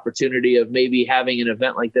another opportunity of maybe having an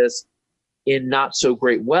event like this in not so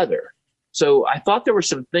great weather. So I thought there were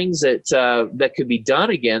some things that could be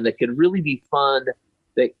done again that could really be fun.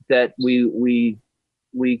 That we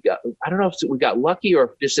got, I don't know if we got lucky or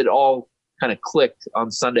if just it all kind of clicked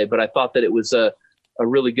on Sunday. But I thought that it was a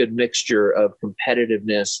really good mixture of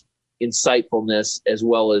competitiveness, insightfulness, as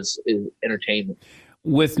well as entertainment.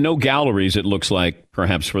 With no galleries, it looks like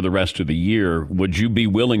perhaps for the rest of the year, would you be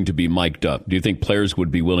willing to be mic'd up? Do you think players would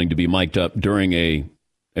be willing to be mic'd up during a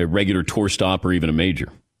regular tour stop or even a major?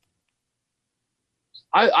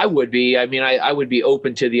 I would be. I mean, I would be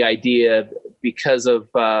open to the idea because of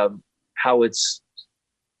how it's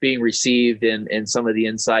being received and some of the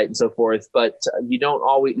insight and so forth. But you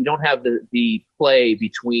don't have the play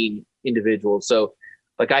between individuals. So,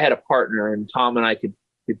 like I had a partner, and Tom and I could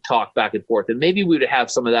talk back and forth, and maybe we would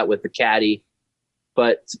have some of that with the caddy.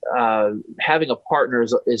 But having a partner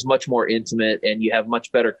is much more intimate, and you have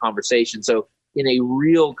much better conversation. So, in a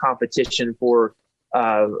real competition for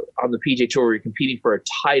on the PGA Tour, where you're competing for a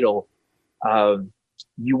title,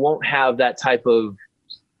 you won't have that type of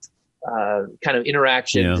kind of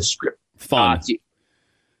interaction. Fun.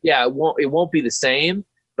 It won't be the same,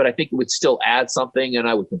 but I think it would still add something, and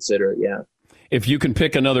I would consider it. Yeah. If you can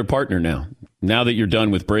pick another partner now that you're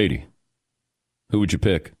done with Brady, who would you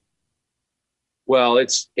pick? Well,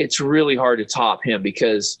 it's really hard to top him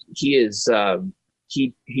because he is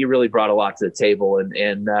he really brought a lot to the table,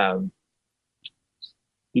 and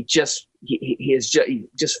he is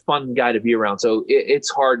just fun guy to be around. So it's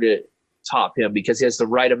hard to top him because he has the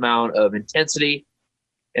right amount of intensity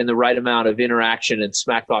and the right amount of interaction and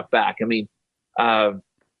smack talk back. I mean,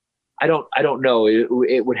 I don't know.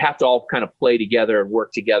 It would have to all kind of play together and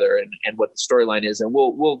work together, and what the storyline is. And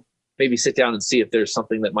we'll maybe sit down and see if there's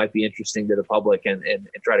something that might be interesting to the public and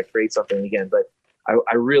try to create something again. But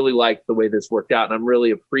I really like the way this worked out, and I'm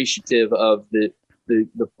really appreciative of the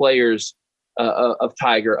players, of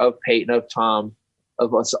Tiger, of Peyton, of Tom,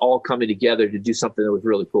 of us all coming together to do something that was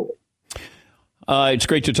really cool. It's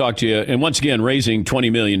great to talk to you. And once again, raising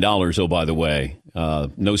 $20 million, oh, by the way,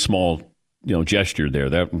 no small gesture there.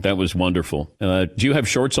 That was wonderful. Do you have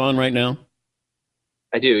shorts on right now?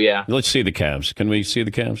 I do, yeah. Let's see the calves. Can we see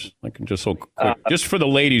the calves? I can just so quick. Just for the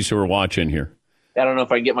ladies who are watching here. I don't know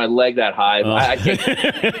if I can get my leg that high. I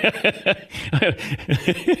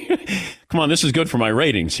Come on, this is good for my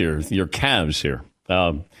ratings here. Your calves here.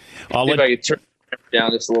 I'll see if I can turn it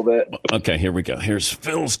down just a little bit. Okay, here we go. Here's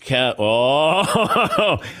Phil's cat.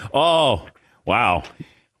 Oh, wow.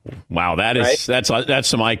 Wow, that's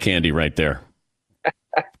some eye candy right there.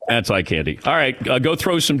 That's eye candy. All right, go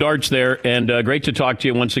throw some darts there, and great to talk to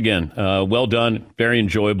you once again. Well done, very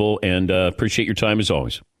enjoyable, and appreciate your time as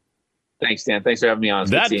always. Thanks, Dan. Thanks for having me on.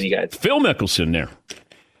 It's good seeing you guys. Phil Mickelson there.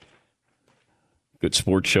 Good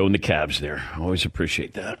sports show in the Cavs there. Always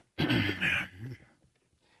appreciate that.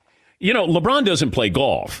 You know, LeBron doesn't play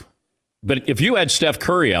golf, but if you had Steph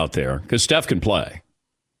Curry out there, because Steph can play,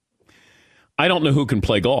 I don't know who can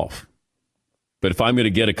play golf. But if I'm going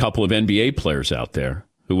to get a couple of NBA players out there,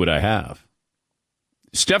 who would I have?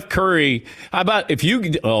 Steph Curry. How about if you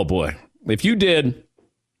did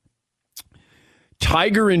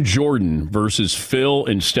Tiger and Jordan versus Phil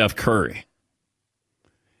and Steph Curry.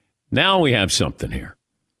 Now we have something here.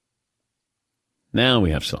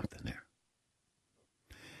 Because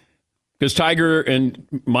Tiger and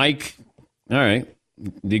Mike, all right,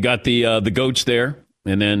 you got the GOATs there,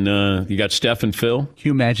 and then you got Steph and Phil. Can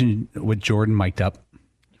you imagine with Jordan mic'd up?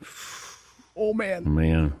 Oh,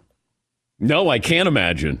 man. No, I can't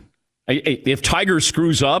imagine. If Tiger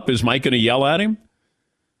screws up, is Mike going to yell at him?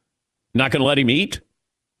 Not going to let him eat?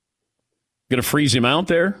 Going to freeze him out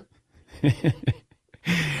there?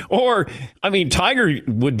 Or, I mean, Tiger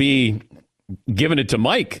would be giving it to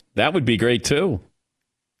Mike. That would be great, too.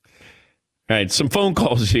 All right, some phone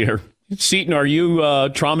calls here. Seton, are you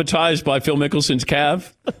traumatized by Phil Mickelson's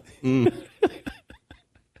calf?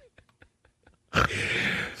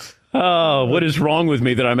 Oh, what is wrong with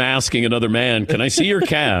me that I'm asking another man, can I see your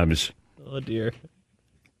calves? Oh, dear.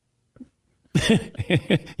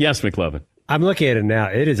 Yes, McLovin. I'm looking at it now.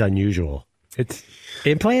 It is unusual. It's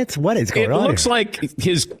implants? What is going on? It looks like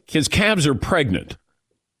his calves are pregnant.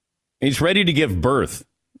 He's ready to give birth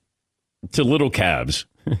to little calves.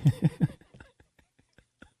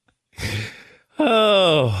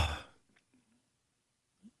 Oh.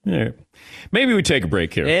 There. Maybe we take a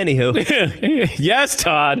break here. Anywho. Yes,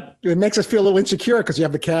 Todd. It makes us feel a little insecure because you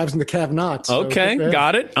have the calves and the calve-nots. So okay,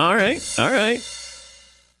 got it. All right.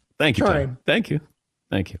 Thank you, Todd. Thank you.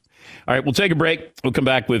 All right, we'll take a break. We'll come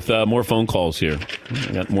back with more phone calls here.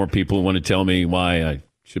 I got more people who want to tell me why I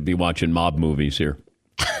should be watching mob movies here.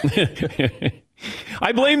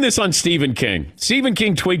 I blame this on Stephen King. Stephen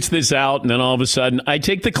King tweets this out, and then all of a sudden, I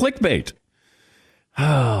take the clickbait.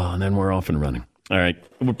 Oh, and then we're off and running. All right,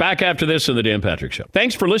 we're back after this on The Dan Patrick Show.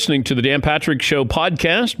 Thanks for listening to The Dan Patrick Show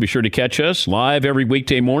podcast. Be sure to catch us live every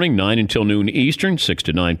weekday morning, 9 until noon Eastern, 6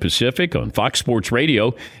 to 9 Pacific on Fox Sports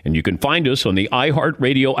Radio. And you can find us on the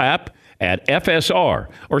iHeartRadio app at FSR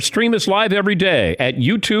or stream us live every day at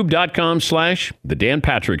youtube.com/The Dan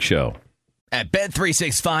Patrick Show. At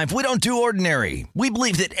Bet365, we don't do ordinary. We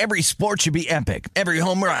believe that every sport should be epic. Every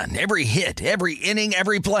home run, every hit, every inning,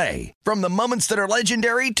 every play. From the moments that are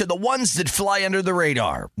legendary to the ones that fly under the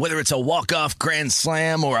radar. Whether it's a walk-off grand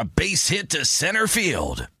slam or a base hit to center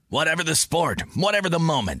field. Whatever the sport, whatever the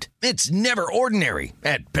moment. It's never ordinary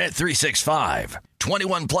at Bet365.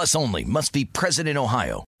 21 plus only. Must be present in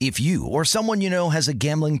Ohio. If you or someone you know has a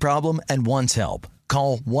gambling problem and wants help,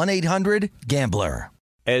 call 1-800-GAMBLER.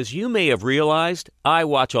 As you may have realized, I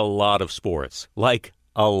watch a lot of sports. Like,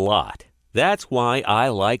 a lot. That's why I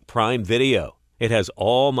like Prime Video. It has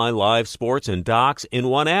all my live sports and docs in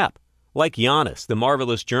one app. Like Giannis, The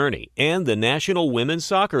Marvelous Journey, and the National Women's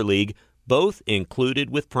Soccer League, both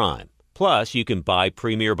included with Prime. Plus, you can buy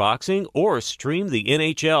Premier Boxing or stream the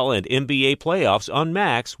NHL and NBA playoffs on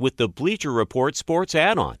Max with the Bleacher Report Sports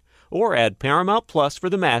add-on. Or add Paramount Plus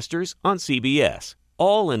for the Masters on CBS.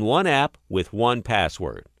 All in one app with one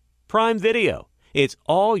password. Prime Video. It's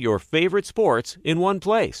all your favorite sports in one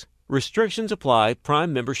place. Restrictions apply.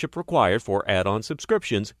 Prime membership required for add-on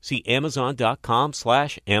subscriptions. See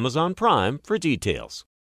Amazon.com/Amazon Prime for details.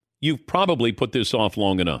 You've probably put this off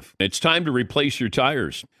long enough. It's time to replace your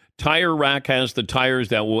tires. Tire Rack has the tires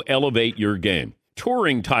that will elevate your game.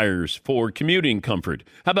 Touring tires for commuting comfort.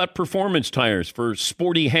 How about performance tires for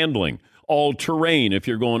sporty handling? All-terrain if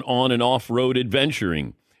you're going on and off-road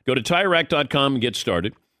adventuring. Go to TireRack.com and get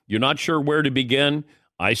started. You're not sure where to begin?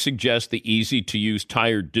 I suggest the easy-to-use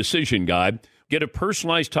tire decision guide. Get a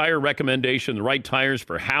personalized tire recommendation, the right tires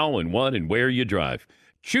for how and what and where you drive.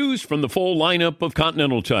 Choose from the full lineup of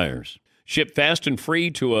Continental tires. Ship fast and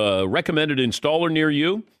free to a recommended installer near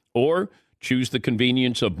you, or choose the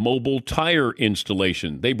convenience of mobile tire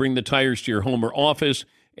installation. They bring the tires to your home or office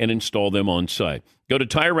and install them on site. Go to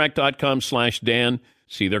TireRack.com/Dan.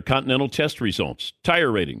 See their Continental test results, tire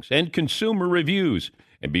ratings, and consumer reviews.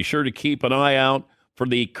 And be sure to keep an eye out for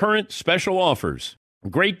the current special offers.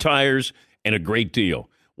 Great tires and a great deal.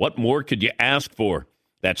 What more could you ask for?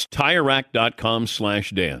 That's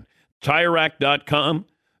TireRack.com/Dan. TireRack.com,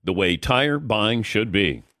 the way tire buying should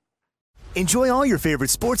be. Enjoy all your favorite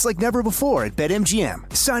sports like never before at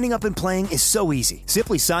BetMGM. Signing up and playing is so easy.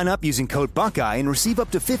 Simply sign up using code Buckeye and receive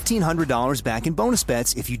up to $1,500 back in bonus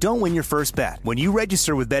bets if you don't win your first bet. When you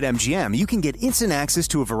register with BetMGM, you can get instant access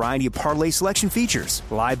to a variety of parlay selection features,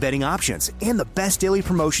 live betting options, and the best daily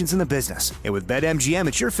promotions in the business. And with BetMGM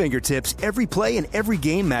at your fingertips, every play and every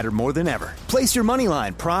game matter more than ever. Place your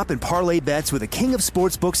moneyline, prop, and parlay bets with the king of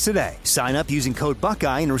sportsbooks today. Sign up using code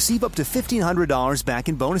Buckeye and receive up to $1,500 back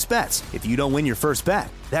in bonus bets if you don't win your first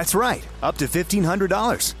bet. That's right, up to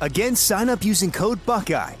 $1,500. Again, sign up using code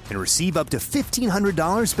Buckeye and receive up to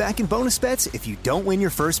 $1,500 back in bonus bets if you don't win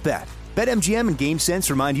your first bet. BetMGM and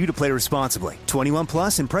GameSense remind you to play responsibly. 21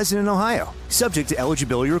 plus and present in Ohio. Subject to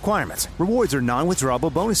eligibility requirements. Rewards are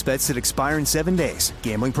non-withdrawable bonus bets that expire in 7 days.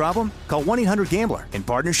 Gambling problem? Call 1-800-GAMBLER in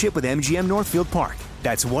partnership with MGM Northfield Park.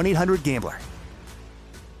 That's 1-800-GAMBLER.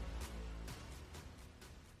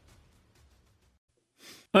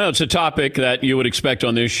 Well, it's a topic that you would expect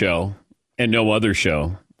on this show and no other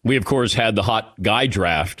show. We, of course, had the hot guy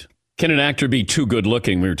draft. Can an actor be too good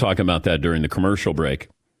looking? We were talking about that during the commercial break.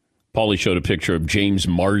 Paulie showed a picture of James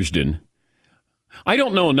Marsden. I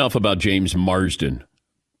don't know enough about James Marsden.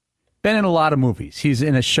 Been in a lot of movies. He's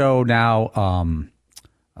in a show now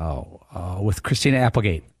with Christina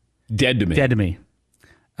Applegate. Dead to Me. Dead to Me.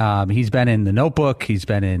 He's been in The Notebook. He's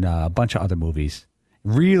been in a bunch of other movies.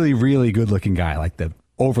 Really, really good-looking guy, like the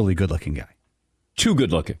overly good-looking guy. Too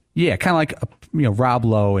good-looking? Yeah, kind of like Rob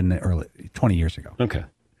Lowe in the early 20 years ago. Okay.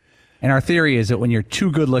 And our theory is that when you're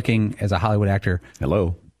too good-looking as a Hollywood actor,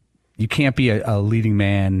 you can't be a leading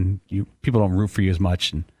man. People don't root for you as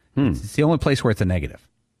much, and it's the only place where it's a negative.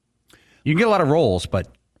 You can get a lot of roles, but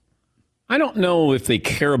I don't know if they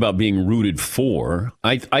care about being rooted for.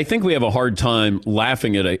 I think we have a hard time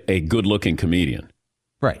laughing at a good-looking comedian.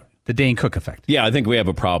 Right. The Dane Cook effect. Yeah, I think we have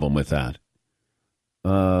a problem with that.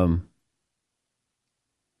 Because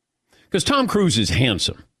Tom Cruise is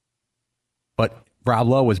handsome. But Rob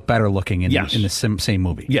Lowe was better looking in the same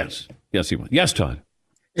movie. Yes. Yes, he was. Yes, Todd.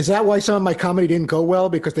 Is that why some of my comedy didn't go well?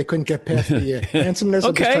 Because they couldn't get past the handsomeness?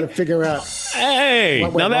 I'm just trying to figure out. Hey,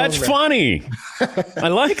 now that's funny. I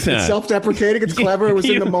like that. It's self-deprecating. It's clever. It was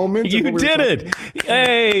in the moment. You did it.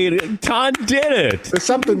 Hey, Todd did it. There's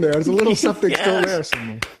something there. There's a little something still there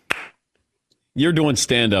somewhere. You're doing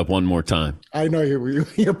stand-up one more time. I know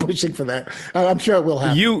you're pushing for that. I'm sure it will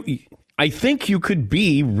happen. I think you could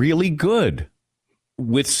be really good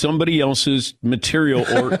with somebody else's material.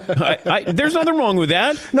 Or there's nothing wrong with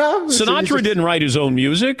that. No. Sinatra didn't write his own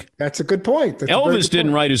music. That's a good point. Elvis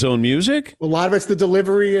didn't write his own music. A lot of it's the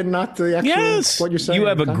delivery and not the actual what you're saying. You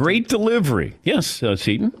have a great delivery. Yes,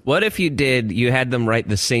 Seton. What if you had them write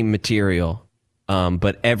the same material,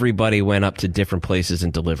 but everybody went up to different places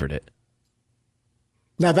and delivered it?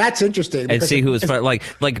 Now that's interesting. And see who was like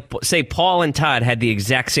say Paul and Todd had the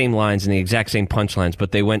exact same lines and the exact same punchlines,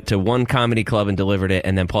 but they went to one comedy club and delivered it,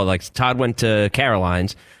 and then Todd went to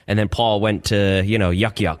Caroline's, and then Paul went to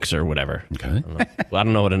Yuck Yucks or whatever. Okay, I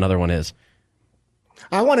don't know what another one is.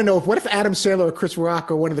 I want to know what if Adam Sandler or Chris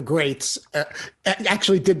Rock or one of the greats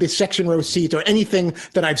actually did the section row seat or anything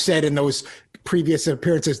that I've said in those previous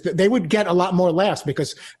appearances. They would get a lot more laughs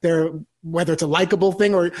because whether it's a likable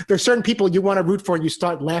thing or there's certain people you want to root for and you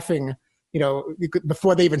start laughing,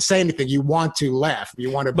 before they even say anything, you want to laugh.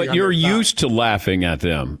 You want to. But you're used to laughing at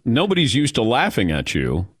them. Nobody's used to laughing at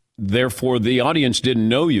you. Therefore, the audience didn't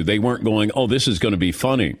know you. They weren't going, "Oh, this is going to be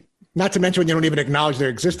funny." Not to mention when you don't even acknowledge their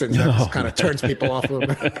existence. That just kind of turns people off a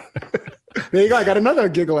little bit. There you go. I got another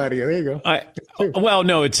giggle out of you. There you go. Well,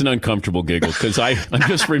 no, it's an uncomfortable giggle because I'm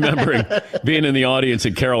just remembering being in the audience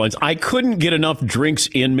at Caroline's. I couldn't get enough drinks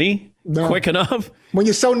in me quick enough. When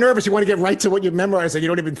you're so nervous, you want to get right to what you memorized and you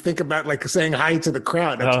don't even think about saying hi to the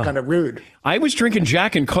crowd. That's kind of rude. I was drinking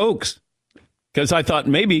Jack and Cokes because I thought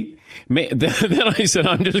maybe then I said,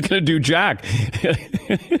 I'm just going to do Jack.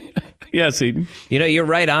 Yes, Eden. You're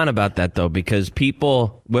right on about that, though, because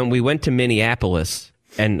people, when we went to Minneapolis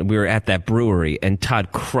and we were at that brewery and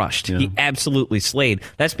Todd crushed, he absolutely slayed.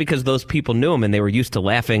 That's because those people knew him and they were used to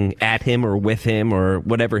laughing at him or with him or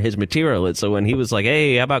whatever his material is. So when he was like,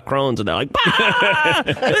 "Hey, how about Crohn's?" and they're like, "Bah!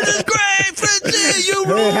 This is great, Fritzy, you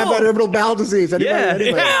rule!" Hey, how about irritable bowel disease? Anybody?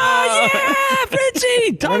 Yeah,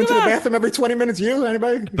 Fritzy! Going to the bathroom every 20 minutes,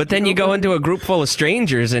 anybody? But then you go into a group full of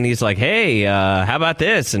strangers and he's like, "Hey, how about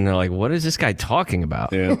this?" And they're like, "What is this guy talking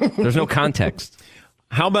about?" Yeah. There's no context.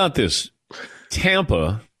 How about this?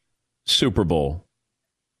 Tampa Super Bowl,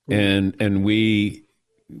 and we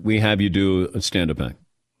have you do a stand-up act.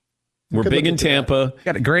 We're big in Tampa.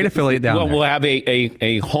 Got a great affiliate down there. We'll have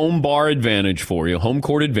a home bar advantage for you, home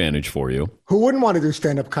court advantage for you. Who wouldn't want to do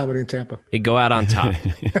stand-up comedy in Tampa? He'd go out on top.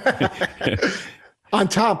 On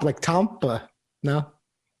top, like Tampa. No?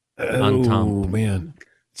 On top. Oh, man.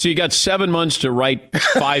 So you got 7 months to write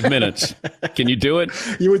 5 minutes. Can you do it?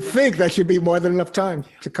 You would think that should be more than enough time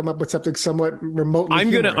to come up with something somewhat remotely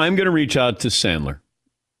humorous. I'm gonna reach out to Sandler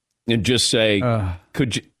and just say,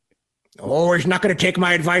 could you? Oh, he's not going to take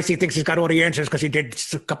my advice. He thinks he's got all the answers because he did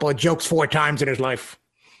a couple of jokes 4 times in his life.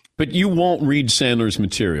 But you won't read Sandler's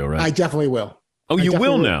material, right? I definitely will. Oh, you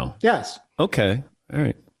will now? Yes. Okay. All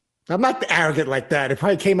right. I'm not arrogant like that. It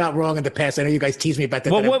probably came out wrong in the past. I know you guys tease me about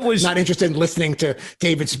that. Well, I'm not interested in listening to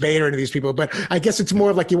David Spade or any of these people, but I guess it's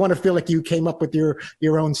more of like you want to feel like you came up with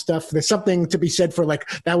your own stuff. There's something to be said for like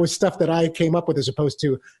that was stuff that I came up with as opposed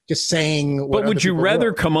to just saying. But would you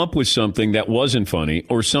rather come up with something that wasn't funny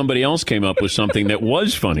or somebody else came up with something that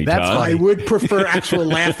was funny, That's Todd? I would prefer actual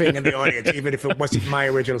laughing in the audience, even if it wasn't my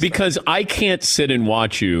original stuff. Because I can't sit and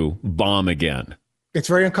watch you bomb again. It's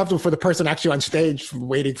very uncomfortable for the person actually on stage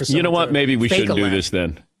waiting for someone. You know what? Maybe we shouldn't do laugh. this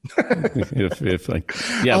then.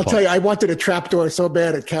 I'll tell you, I wanted a trapdoor so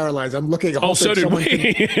bad at Caroline's. I'm looking. Oh, so did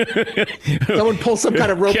we. Someone pull some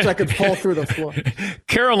kind of rope so I could fall through the floor.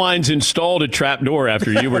 Caroline's installed a trapdoor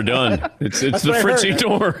after you were done. It's the Fritzy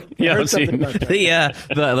door. Yeah, see.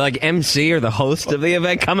 The like MC or the host of the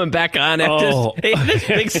event coming back on after this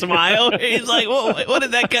big smile. He's like, what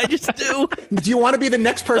did that guy just do? Do you want to be the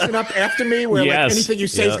next person up after me where like anything you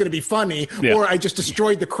say is going to be funny, or I just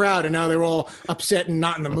destroyed the crowd and now they're all upset and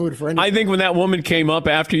not in the mood for anything? I think when that woman came up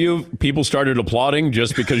after you, people started applauding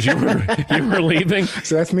just because you were leaving.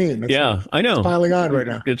 So that's mean. I know. It's piling on right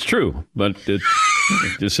now. It's true, but it's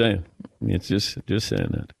just saying. It's just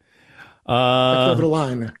saying that. Over the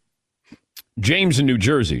line. James in New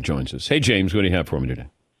Jersey joins us. Hey, James, what do you have for me today?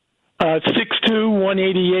 6'2",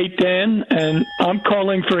 188, Dan, and I'm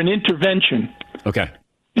calling for an intervention. Okay.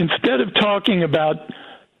 Instead of talking about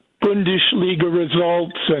Bundesliga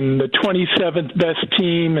results and the 27th best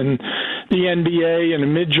team and the NBA and a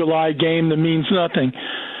mid-July game that means nothing,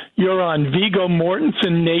 you're on Viggo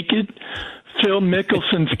Mortensen naked, Phil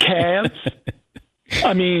Mickelson's calves.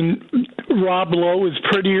 I mean, Rob Lowe is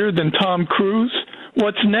prettier than Tom Cruise.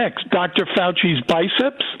 What's next? Dr. Fauci's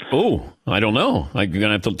biceps? Oh, I don't know. I'm going to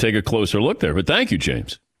have to take a closer look there, but thank you,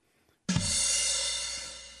 James.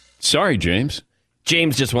 Sorry, James.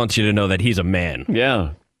 James just wants you to know that he's a man.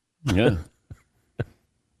 Yeah.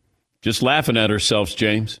 Just laughing at ourselves,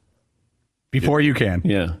 James. Before you can.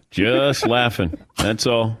 Yeah, just laughing. That's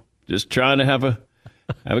all. Just trying to have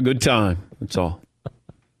a good time. That's all.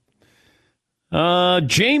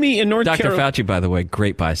 Jamie in North Carolina. Dr. Fauci, by the way,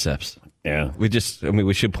 great biceps. Yeah.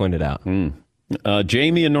 We should point it out.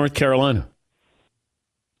 Jamie in North Carolina.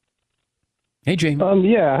 Hey, Jamie.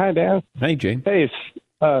 Yeah. Hi, Dan. Hey, Jamie. Hey,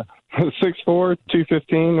 6'4",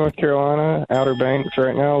 215, North Carolina, Outer Banks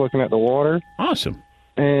right now, looking at the water. Awesome.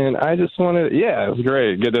 And I just wanted, it was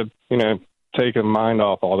great. Good to, take a mind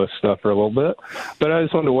off all this stuff for a little bit. But I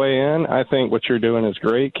just wanted to weigh in. I think what you're doing is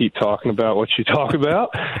great. Keep talking about what you talk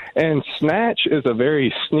about. And Snatch is a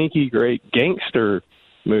very sneaky, great gangster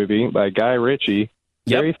movie by Guy Ritchie.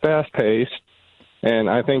 Very fast-paced. And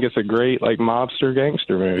I think it's a great, mobster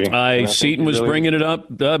gangster movie. Seton was bringing it up,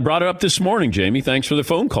 brought it up this morning, Jamie. Thanks for the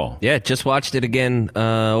phone call. Yeah, just watched it again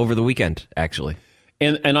over the weekend, actually.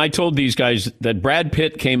 And I told these guys that Brad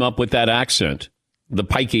Pitt came up with that accent, the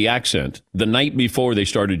pikey accent, the night before they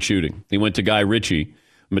started shooting. He went to Guy Ritchie,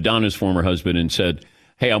 Madonna's former husband, and said,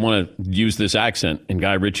 hey, I want to use this accent. And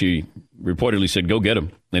Guy Ritchie reportedly said, go get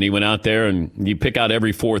him. And he went out there, and you pick out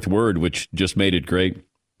every fourth word, which just made it great.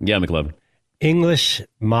 Yeah, McLevin. English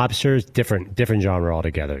mobsters, different genre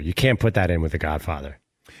altogether. You can't put that in with The Godfather.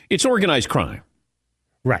 It's organized crime.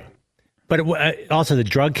 Right. But also the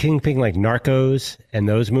drug kingpin, like Narcos and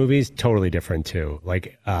those movies, totally different too.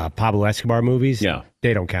 Like Pablo Escobar movies,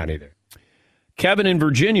 they don't count either. Kevin in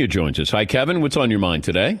Virginia joins us. Hi, Kevin. What's on your mind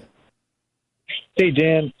today? Hey,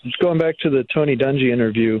 Dan. Just going back to the Tony Dungy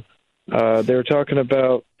interview, they were talking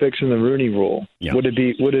about fixing the Rooney Rule. Yeah. Would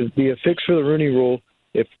it be a fix for the Rooney Rule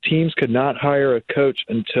if teams could not hire a coach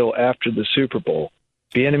until after the Super Bowl?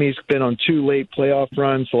 Bieniemy's been on 2 late playoff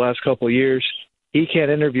runs the last couple of years. He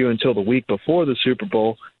can't interview until the week before the Super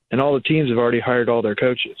Bowl, and all the teams have already hired all their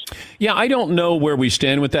coaches. Yeah, I don't know where we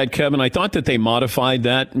stand with that, Kevin. I thought that they modified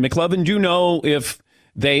that. McLevin, do you know if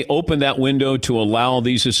they opened that window to allow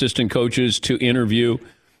these assistant coaches to interview?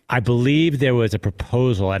 I believe there was a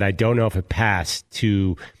proposal, and I don't know if it passed,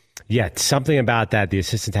 to something about that. The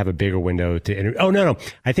assistants have a bigger window to interview. Oh, no.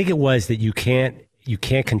 I think it was that you can't you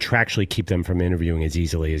can't contractually keep them from interviewing as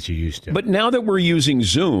easily as you used to. But now that we're using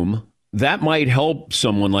Zoom, that might help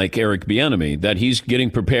someone like Eric Bieniemy, that he's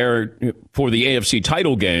getting prepared for the AFC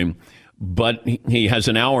title game, but he has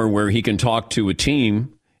an hour where he can talk to a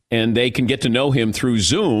team and they can get to know him through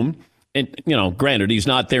Zoom. And, granted, he's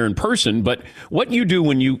not there in person, but what you do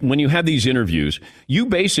when you have these interviews, you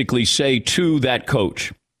basically say to that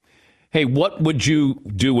coach, hey, what would you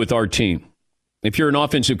do with our team? If you're an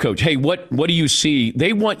offensive coach, hey, what do you see?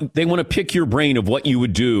 They want to pick your brain of what you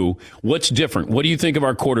would do. What's different? What do you think of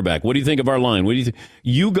our quarterback? What do you think of our line? What do you think?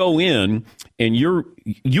 You go in and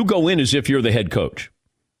you go in as if you're the head coach.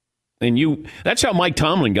 And that's how Mike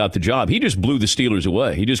Tomlin got the job. He just blew the Steelers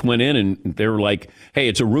away. He just went in and they were like, hey,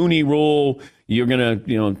 it's a Rooney rule. You're going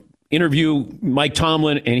to, interview Mike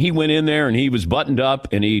Tomlin. And he went in there and he was buttoned up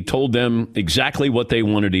and he told them exactly what they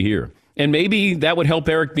wanted to hear. And maybe that would help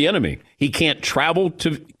Eric Bieniemy. He can't travel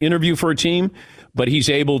to interview for a team, but he's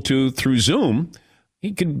able to through Zoom.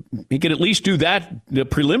 He could at least do that, the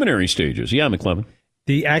preliminary stages. Yeah, McLevin.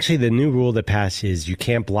 The new rule that passed is you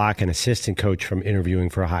can't block an assistant coach from interviewing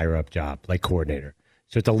for a higher up job, like coordinator.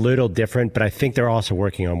 So it's a little different, but I think they're also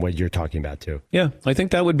working on what you're talking about too. Yeah, I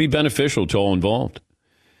think that would be beneficial to all involved.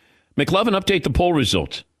 McLevin, update the poll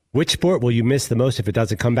results. Which sport will you miss the most if it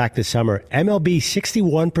doesn't come back this summer? MLB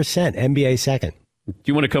 61%, NBA second. Do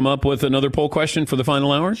you want to come up with another poll question for the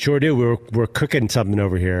final hour? Sure do. We're cooking something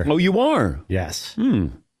over here. Oh, you are? Yes.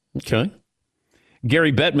 Okay.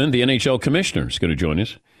 Gary Bettman, the NHL commissioner, is going to join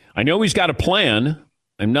us. I know he's got a plan.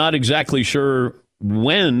 I'm not exactly sure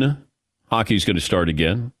when hockey's going to start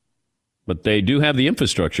again, but they do have the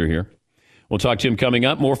infrastructure here. We'll talk to him coming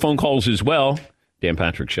up. More phone calls as well. Dan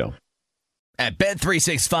Patrick Show. At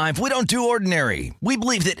Bet365, we don't do ordinary. We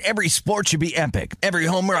believe that every sport should be epic. Every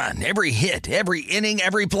home run, every hit, every inning,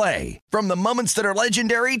 every play. From the moments that are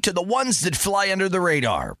legendary to the ones that fly under the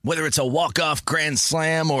radar. Whether it's a walk-off grand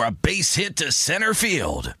slam or a base hit to center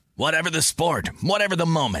field. Whatever the sport, whatever the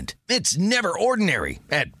moment. It's never ordinary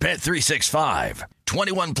at Bet365.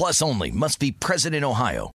 21 plus only. Must be present in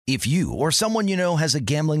Ohio. If you or someone you know has a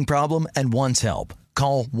gambling problem and wants help,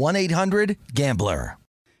 call 1-800-GAMBLER.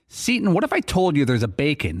 Seton, what if I told you there's a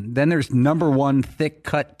bacon, then there's number one thick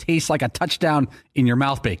cut, tastes like a touchdown in your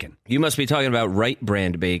mouth bacon? You must be talking about Wright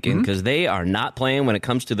brand bacon because they are not playing when it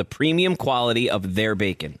comes to the premium quality of their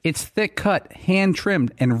bacon. It's thick cut, hand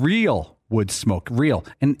trimmed, and real wood smoke, real.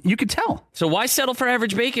 And you can tell. So why settle for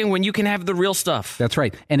average bacon when you can have the real stuff? That's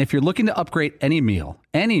right. And if you're looking to upgrade any meal,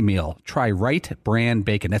 try Wright brand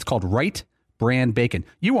bacon. That's called Wright brand bacon.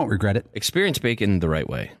 You won't regret it. Experience bacon the right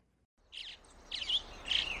way.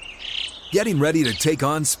 Getting ready to take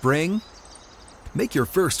on spring? Make your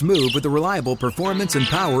first move with the reliable performance and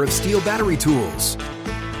power of Steel battery tools.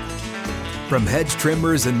 From hedge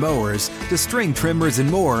trimmers and mowers to string trimmers and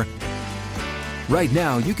more, right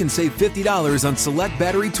now you can save $50 on select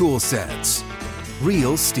battery tool sets.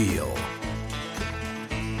 Real Steel.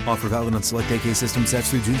 Offer valid on select AK system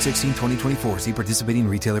sets through June 16, 2024. See participating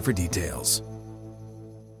retailer for details.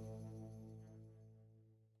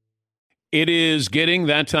 It is getting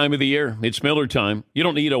that time of the year. It's Miller time. You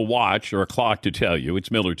don't need a watch or a clock to tell you. It's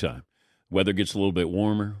Miller time. Weather gets a little bit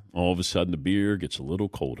warmer. All of a sudden, the beer gets a little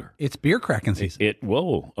colder. It's beer cracking season.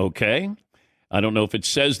 Whoa, okay. I don't know if it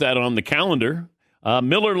says that on the calendar.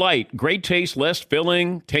 Miller Lite, great taste, less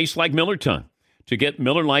filling, tastes like Miller time. To get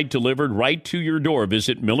Miller Lite delivered right to your door,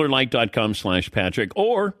 visit MillerLite.com/Patrick,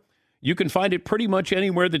 or you can find it pretty much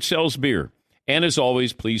anywhere that sells beer. And as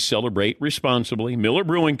always, please celebrate responsibly. Miller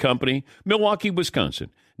Brewing Company, Milwaukee,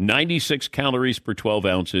 Wisconsin. 96 calories per 12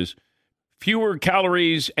 ounces. Fewer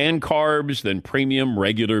calories and carbs than premium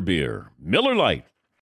regular beer. Miller Lite.